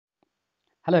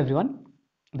Hello everyone,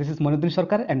 this is Moinuddin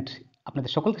Sarkar and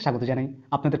আপনাদের সকলকে স্বাগত জানাই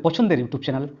আপনাদের পছন্দের ইউটিউব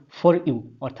চ্যানেল ফর ইউ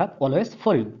অর্থাৎ অলওয়েজ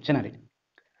ফর ইউ চ্যানেলে।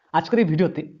 আজকের এই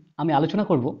ভিডিওতে আমি আলোচনা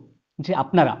করব যে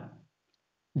আপনারা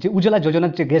যে উজালা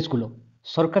যোজনার যে গ্যাসগুলো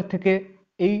সরকার থেকে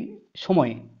এই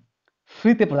সময়ে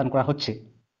ফ্রিতে প্রদান করা হচ্ছে,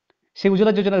 সেই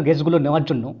উজালা যোজনার গ্যাসগুলো নেওয়ার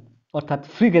জন্য অর্থাৎ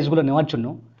ফ্রি গ্যাসগুলো নেওয়ার জন্য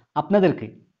আপনাদেরকে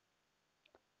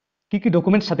কী কী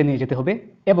ডকুমেন্টস সাথে নিয়ে যেতে হবে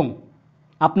এবং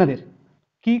আপনাদের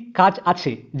কি কাজ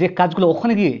আছে যে কাজগুলো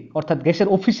ওখানে গিয়ে অর্থাৎ গ্যাসের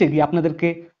অফিসে গিয়ে আপনাদেরকে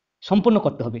সম্পন্ন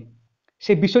করতে হবে,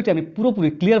 সেই বিষয়টি আমি পুরোপুরি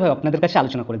ক্লিয়ারভাবে আপনাদের কাছে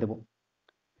আলোচনা করে দেব।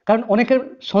 কারণ অনেকের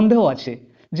সন্দেহ আছে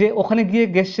যে ওখানে গিয়ে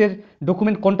গ্যাসের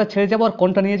ডকুমেন্ট কোনটা ছেড়ে যাব আর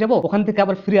কোনটা নিয়ে যাব, ওখান থেকে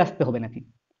আবার ফিরে আসতে হবে নাকি,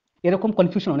 এরকম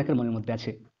কনফিউশন অনেকের মনের মধ্যে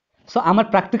আছে। সো আমার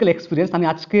প্র্যাকটিক্যাল এক্সপিরিয়েন্স, আমি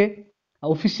আজকে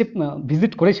অফিসে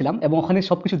ভিজিট করেছিলাম এবং ওখানে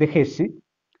সব কিছু দেখে এসেছি।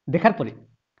 দেখার পরে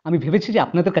আমি ভেবেছি যে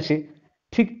আপনাদের কাছে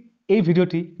ঠিক এই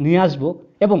ভিডিওটি নিয়ে আসবো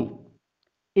এবং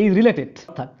এই রিলেটেড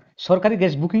অর্থাৎ সরকারি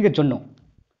গ্যাস বুকিংয়ের জন্য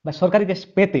বা সরকারি গ্যাস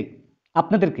পেতে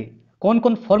আপনাদেরকে কোন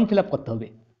কোন ফর্ম ফিল আপ করতে হবে,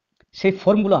 সেই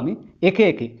ফর্মগুলো আমি একে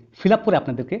একে ফিল আপ করে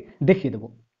আপনাদেরকে দেখিয়ে দেবো।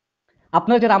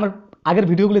 আপনারা যারা আমার আগের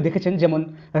ভিডিওগুলি দেখেছেন, যেমন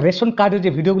রেশন কার্ডের যে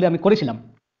ভিডিওগুলি আমি করেছিলাম,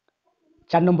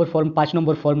 4 নম্বর ফর্ম, 5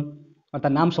 নম্বর ফর্ম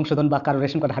অর্থাৎ নাম সংশোধন বা কারো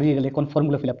রেশন কার্ড হারিয়ে গেলে কোন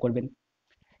ফর্মগুলো ফিল আপ করবেন,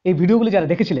 এই ভিডিওগুলি যারা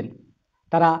দেখেছিলেন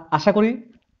তারা আশা করি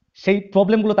সেই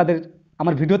প্রবলেমগুলো তাদের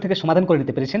আমার ভিডিও থেকে সমাধান করে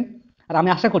নিতে পেরেছেন। আর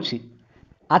আমি আশা করছি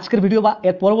আজকের ভিডিও বা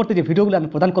এর পরবর্তী যে ভিডিওগুলো আমি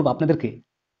প্রদান করবো আপনাদেরকে,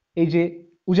 এই যে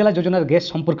উজালা যোজনার গ্যাস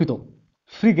সম্পর্কিত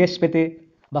ফ্রি গ্যাস পেতে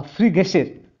বা ফ্রি গ্যাসের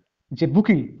যে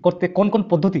বুকিং করতে কোন কোন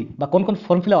পদ্ধতি বা কোন কোন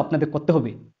ফর্ম ফিল আপ আপনাদের করতে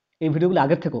হবে, এই ভিডিওগুলো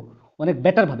আগের থেকেও অনেক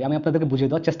বেটারভাবে আমি আপনাদেরকে বুঝিয়ে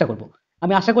দেওয়ার চেষ্টা করব।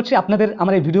 আমি আশা করছি আপনাদের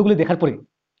আমার এই ভিডিওগুলি দেখার পরে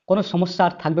কোনো সমস্যা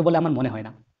আর থাকবে বলে আমার মনে হয়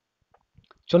না।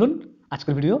 চলুন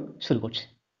আজকের ভিডিও শুরু করছি।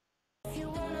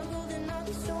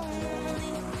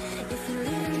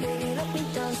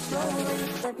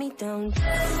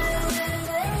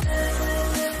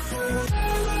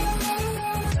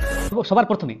 সবার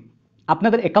প্রথমে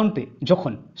আপনাদের অ্যাকাউন্টে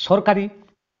যখন সরকারি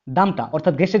দামটা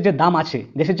অর্থাৎ গ্যাসের যে দাম আছে,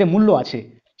 গ্যাসের যে মূল্য আছে,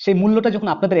 সেই মূল্যটা যখন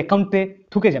আপনাদের অ্যাকাউন্টে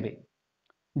ঢুকে যাবে,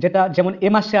 যেটা যেমন এ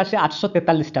মাসে আসে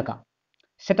 843 টাকা,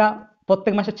 সেটা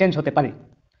প্রত্যেক মাসে চেঞ্জ হতে পারে।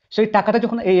 সেই টাকাটা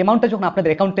যখন, এই অ্যামাউন্টটা যখন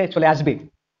আপনাদের অ্যাকাউন্টে চলে আসবে,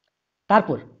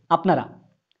 তারপর আপনারা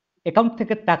অ্যাকাউন্ট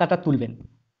থেকে টাকাটা তুলবেন,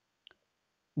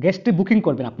 গ্যাসটি বুকিং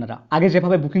করবেন। আপনারা আগে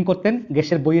যেভাবে বুকিং করতেন,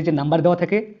 গ্যাসের বইয়ে যে নাম্বার দেওয়া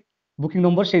থাকে বুকিং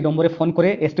নম্বর, সেই নম্বরে ফোন করে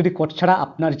এসটিডি কোড ছাড়া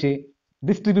আপনার যে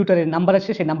ডিস্ট্রিবিউটারের নাম্বার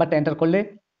আছে সেই নাম্বারটা এন্টার করলে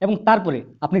এবং তারপরে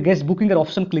আপনি গ্যাস বুকিংয়ের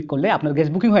অপশন ক্লিক করলে আপনার গ্যাস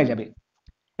বুকিং হয়ে যাবে।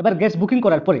 এবার গ্যাস বুকিং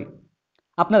করার পরে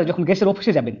আপনারা যখন গ্যাসের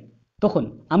অফিসে যাবেন, তখন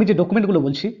আমি যে ডকুমেন্টগুলো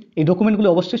বলছি এই ডকুমেন্টগুলো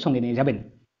অবশ্যই সঙ্গে নিয়ে যাবেন।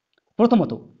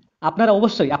 প্রথমত আপনারা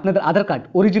অবশ্যই আপনাদের আধার কার্ড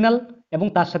অরিজিনাল এবং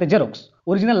তার সাথে জেরক্স,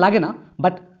 অরিজিনাল লাগে না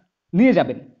বাট নিয়ে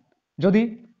যাবেন, যদি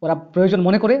ওরা প্রয়োজন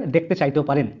মনে করে দেখতে চাইতেও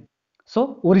পারেন। সো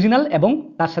অরিজিনাল এবং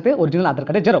তার সাথে অরিজিনাল আধার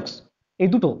কার্ডের জেরক্স, এই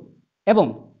দুটো, এবং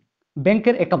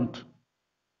ব্যাংকের অ্যাকাউন্ট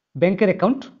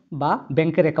বা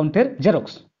ব্যাংকের অ্যাকাউন্টের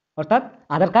জেরক্স, অর্থাৎ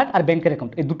আধার কার্ড আর ব্যাংকের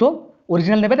অ্যাকাউন্ট এই দুটো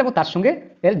অরিজিনাল নেবেন এবং তার সঙ্গে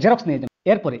এর জেরক্স নিয়ে যাবেন।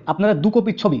 এরপরে আপনারা 2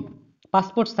 কপি ছবি,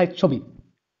 পাসপোর্ট সাইজ ছবি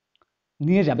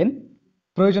নিয়ে যাবেন,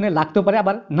 প্রয়োজনে লাগতেও পারে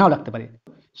আবার নাও লাগতে পারে,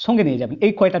 সঙ্গে নিয়ে যাবেন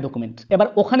এই কয়টা ডকুমেন্ট। এবার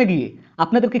ওখানে গিয়ে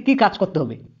আপনাদেরকে কি কাজ করতে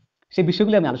হবে সেই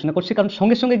বিষয়গুলি আমি আলোচনা করছি। কারণ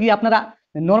সঙ্গে সঙ্গে গিয়ে আপনারা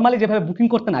নর্মালি যেভাবে বুকিং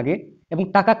করতেন আগে এবং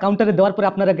টাকা কাউন্টারে দেওয়ার পরে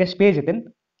আপনারা গ্যাস পেয়ে যেতেন,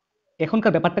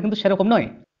 এখনকার ব্যাপারটা কিন্তু সেরকম নয়।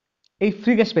 এই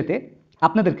ফ্রি গ্যাস পেতে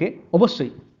আপনাদেরকে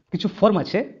অবশ্যই কিছু ফর্ম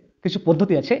আছে, কিছু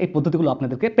পদ্ধতি আছে, এই পদ্ধতিগুলো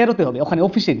আপনাদেরকে পেরোতে হবে ওখানে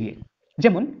অফিসে গিয়ে।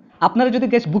 যেমন আপনারা যদি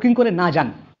গ্যাস বুকিং করে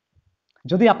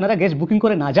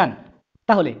না যান,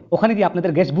 তাহলে ওখানে গিয়ে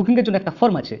আপনাদের গ্যাস বুকিংয়ের জন্য একটা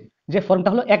ফর্ম আছে, যে ফর্মটা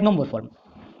হলো 1 নম্বর ফর্ম।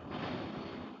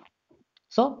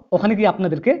 সো ওখানে গিয়ে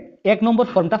আপনাদেরকে 1 নম্বর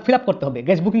ফর্মটা ফিল আপ করতে হবে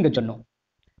গ্যাস বুকিংয়ের জন্য।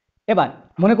 এবার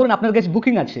মনে করুন আপনার গ্যাস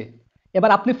বুকিং আছে,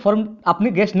 এবার আপনি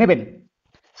গ্যাস নেবেন।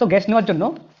 সো গ্যাস নেওয়ার জন্য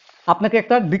আপনাকে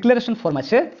একটা ডিক্লারেশন ফর্ম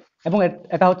আছে এবং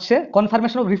এটা হচ্ছে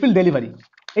কনফার্মেশন অফ রিফিল ডেলিভারি,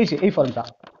 এই ফর্মটা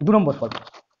 2 নম্বর ফর্ম।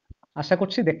 আশা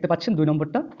করছি দেখতে পাচ্ছেন 2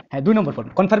 নম্বরটা, হ্যাঁ 2 নম্বর form,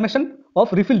 confirmation of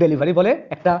refill delivery বলে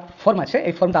একটা ফর্ম আছে।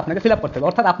 এই ফর্মটা আপনাকে ফিল আপ করতে হবে।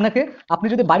 অর্থাৎ আপনি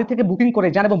যদি বাড়ি থেকে বুকিং করে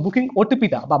যান এবং বুকিং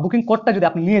ওটিপিটা বা বুকিং কোডটা যদি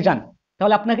আপনি নিয়ে যান,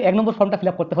 তাহলে আপনাকে 1 নম্বর ফর্মটা ফিল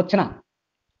আপ করতে হচ্ছে না,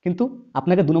 কিন্তু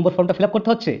আপনাকে 2 নম্বর ফর্মটা ফিল আপ করতে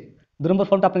হচ্ছে। 2 নম্বর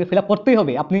ফর্মটা আপনাকে ফিল আপ করতেই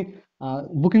হবে, আপনি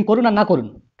বুকিং করুন আর না করুন,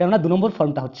 কেননা 2 নম্বর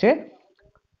ফর্মটা হচ্ছে,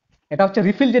 এটা হচ্ছে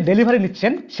রিফিল যে ডেলিভারি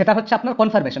নিচ্ছেন সেটা হচ্ছে আপনার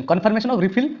confirmation of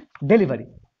refill delivery.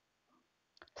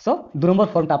 So 2 নম্বর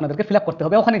ফর্মটা আপনাদেরকে ফিল আপ করতে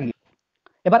হবে ওখানে গিয়ে।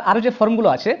 এবার আরো যে ফর্মগুলো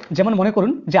আছে, যেমন মনে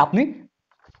করুন যে আপনি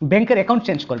ব্যাংকের অ্যাকাউন্ট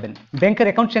চেঞ্জ করবেন, ব্যাংকের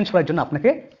অ্যাকাউন্ট চেঞ্জ করার জন্য আপনাকে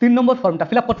 3 নম্বর ফর্মটা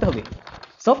ফিল আপ করতে হবে।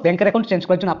 সো ব্যাংকের অ্যাকাউন্ট চেঞ্জ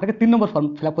করার জন্য আপনাকে 3 নম্বর ফর্ম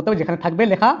ফিল আপ করতে হবে, যেখানে থাকবে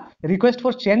লেখা request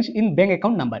for change in bank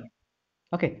account number.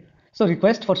 Okay, so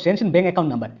request for change in bank account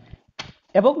number,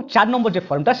 এবং 4 নম্বর যে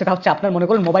ফর্মটা সেটা হচ্ছে আপনার মনে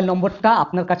করুন মোবাইল নম্বরটা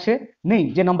আপনার কাছে নেই,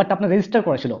 যে নাম্বারটা আপনার রেজিস্টার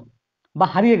করা ছিল বা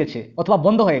হারিয়ে গেছে অথবা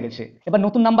বন্ধ হয়ে গেছে, এবার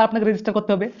নতুন নাম্বার আপনাকে রেজিস্টার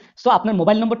করতে হবে। সো আপনার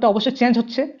মোবাইল নম্বরটা অবশ্যই চেঞ্জ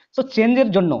হচ্ছে। সো চেঞ্জের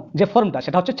জন্য যে ফর্মটা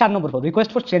সেটা হচ্ছে 4 নম্বর form,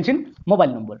 request for change in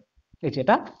mobile নম্বর। এই যে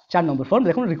এটা 4 নম্বর ফর্ম,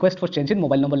 দেখুন request for change in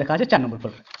mobile নম্বর লেখা আছে 4 নম্বর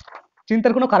ফর্ম।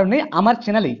 চিন্তার কোনো কারণ নেই, আমার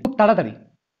চ্যানেলেই খুব তাড়াতাড়ি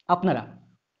আপনারা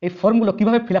এই ফর্মগুলো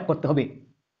কিভাবে ফিল আপ করতে হবে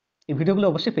এই ভিডিওগুলো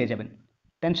অবশ্যই পেয়ে যাবেন।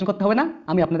 টেনশন করতে হবে না,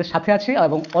 আমি আপনাদের সাথে আছি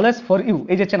এবং অলওয়েজ ফর ইউ,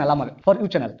 এই যে চ্যানেল আমার ফর ইউ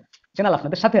চ্যানেল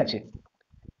আপনাদের সাথে আছে।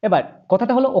 এবার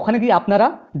কথাটা হলো ওখানে গিয়ে আপনারা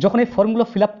যখন এই ফর্মগুলো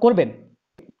ফিল আপ করবেন,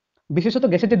 বিশেষত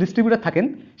গ্যাসের যে ডিস্ট্রিবিউটর থাকেন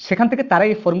সেখান থেকে তারা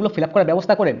এই ফর্মগুলো ফিল আপ করার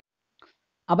ব্যবস্থা করেন।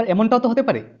 আবার এমনটাও তো হতে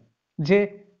পারে যে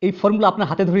এই ফর্মগুলো আপনার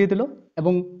হাতে ধরিয়ে দিল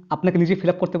এবং আপনাকে নিজে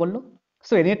ফিল আপ করতে বললো।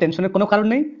 সো এ নিয়ে টেনশনের কোনো কারণ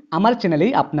নেই, আমার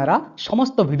চ্যানেলেই আপনারা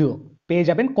সমস্ত ভিডিও পেয়ে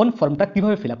যাবেন কোন ফর্মটা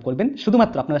কিভাবে ফিল আপ করবেন।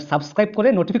 শুধুমাত্র আপনারা সাবস্ক্রাইব করে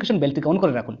নোটিফিকেশন বেলটিকে অন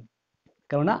করে রাখুন,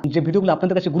 কেননা যে ভিডিওগুলো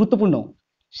আপনাদের কাছে গুরুত্বপূর্ণ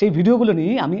সেই ভিডিওগুলো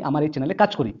নিয়ে আমি আমার এই চ্যানেলে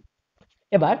কাজ করি।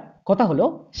 এবার কথা হলো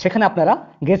সেখানে আপনারা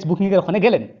গ্যাস বুকিং এর ওখানে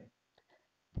গেলেন,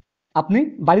 আপনি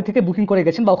বাড়ি থেকে বুকিং করে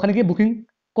গেছেন বা ওখানে গিয়ে বুকিং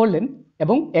করলেন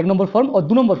এবং 1 নম্বর ফর্ম ও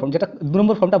 2 নম্বর ফর্ম, যেটা 2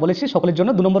 নম্বর ফর্মটা বলেছি সকলের জন্য,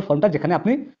 2 নম্বর ফর্মটা যেখানে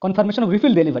আপনি কনফার্মেশন অফ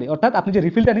রিফিল ডেলিভারি, অর্থাৎ আপনি যে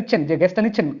রিফিলটা নিচ্ছেন, যে গ্যাসটা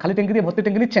নিচ্ছেন, খালি ট্যাঙ্কি দিয়ে ভর্তি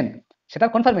ট্যাঙ্কি নিচ্ছেন,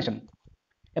 সেটার কনফার্মেশন।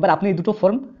 এবার আপনি এই দুটো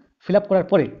ফর্ম ফিল আপ করার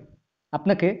পরে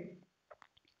আপনাকে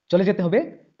চলে যেতে হবে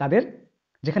তাদের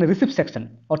যেখানে রিসিপ্ট সেকশন,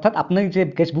 অর্থাৎ আপনার যে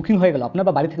গ্যাস বুকিং হয়ে গেল আপনার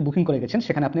বা বাড়ি থেকে বুকিং করে গেছেন,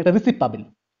 সেখানে আপনি একটা রিসিপ্ট পাবেন।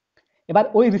 এবার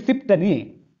ওই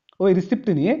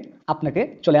রিসিপ্টটি নিয়ে আপনাকে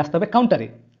চলে আসতে হবে কাউন্টারে,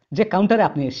 যে কাউন্টারে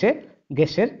আপনি এসে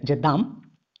গ্যাসের যে দাম,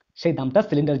 সেই দামটা,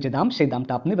 সিলিন্ডারের যে দাম, সেই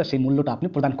দামটা আপনি বা সেই মূল্যটা আপনি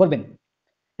প্রদান করবেন।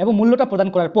 এবং মূল্যটা প্রদান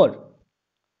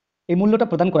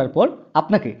করার পর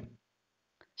আপনাকে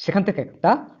সেখান থেকে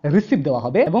একটা রিসিপ্ট দেওয়া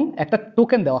হবে এবং একটা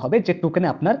টোকেন দেওয়া হবে, যে টোকেনে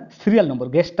আপনার সিরিয়াল নম্বর,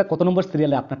 গ্যাসটা কত নম্বর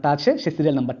সিরিয়ালে আপনারটা আছে সেই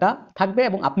সিরিয়াল নাম্বারটা থাকবে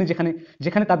এবং আপনি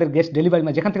যেখানে তাদের গ্যাস ডেলিভারি,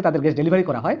 মানে যেখান থেকে তাদের গ্যাস ডেলিভারি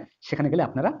করা হয় সেখানে গেলে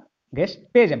আপনারা গ্যাস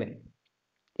পেয়ে যাবেন।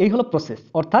 এই হলো প্রসেস।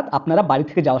 অর্থাৎ আপনারা বাড়ি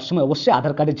থেকে যাওয়ার সময় অবশ্যই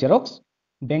আধার কার্ডের জেরক্স,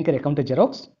 ব্যাংকের অ্যাকাউন্টের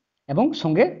জেরক্স এবং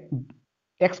সঙ্গে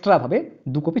এক্সট্রা ভাবে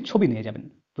 2 কপি ছবি নিয়ে যাবেন।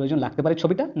 প্রয়োজন লাগতে পারে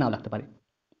ছবিটা, নাও লাগতে পারে।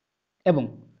 এবং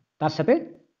তার সাথে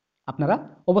আপনারা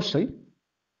অবশ্যই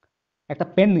একটা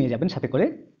পেন নিয়ে যাবেন সাথে করে,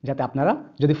 যাতে আপনারা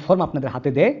যদি ফর্ম আপনাদের হাতে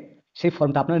দেয় সেই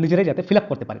ফর্মটা আপনারা নিজেরাই যাতে ফিল আপ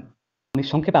করতে পারেন। আমি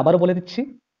সংক্ষেপে আবারও বলে দিচ্ছি,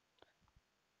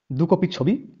 2 কপি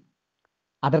ছবি,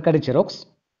 আধার কার্ডের জেরক্স,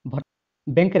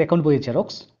 ব্যাংকের অ্যাকাউন্ট বইয়ের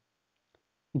জেরক্স,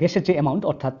 গ্যাসের যে অ্যামাউন্ট,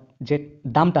 অর্থাৎ যে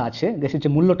দামটা আছে, গ্যাসের যে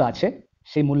মূল্যটা আছে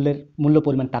সেই মূল্য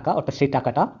পরিমাণ টাকা, অর্থাৎ সেই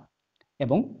টাকাটা,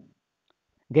 এবং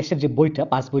গ্যাসের যে বইটা,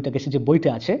 পাস বইটা, গ্যাসের যে বইটা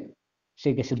আছে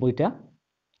সেই গ্যাসের বইটা,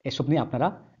 এসব নিয়ে আপনারা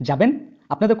যাবেন।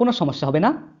 আপনাদের কোনো সমস্যা হবে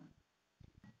না।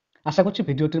 আশা করছি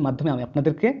ভিডিওটির মাধ্যমে আমি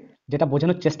আপনাদেরকে যেটা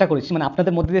বোঝানোর চেষ্টা করেছি, মানে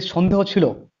আপনাদের মধ্যে যে সন্দেহ ছিল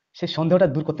সেই সন্দেহটা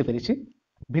দূর করতে পেরেছি।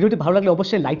 ভিডিওটি ভালো লাগলে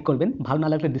অবশ্যই লাইক করবেন, ভালো না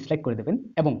লাগলে ডিসলাইক করে দেবেন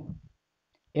এবং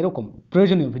এরকম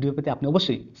প্রয়োজনীয় ভিডিও পেতে আপনি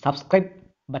অবশ্যই সাবস্ক্রাইব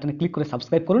বাটনে ক্লিক করে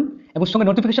সাবস্ক্রাইব করুন এবং সঙ্গে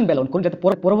নোটিফিকেশন বেল অন করুন, যাতে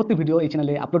পরবর্তী ভিডিও এই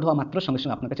চ্যানেলে আপলোড হওয়া মাত্র সঙ্গে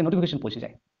সঙ্গে আপনার কাছে নোটিফিকেশন পৌঁছে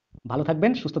যায়। ভালো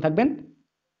থাকবেন, সুস্থ থাকবেন,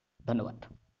 ধন্যবাদ।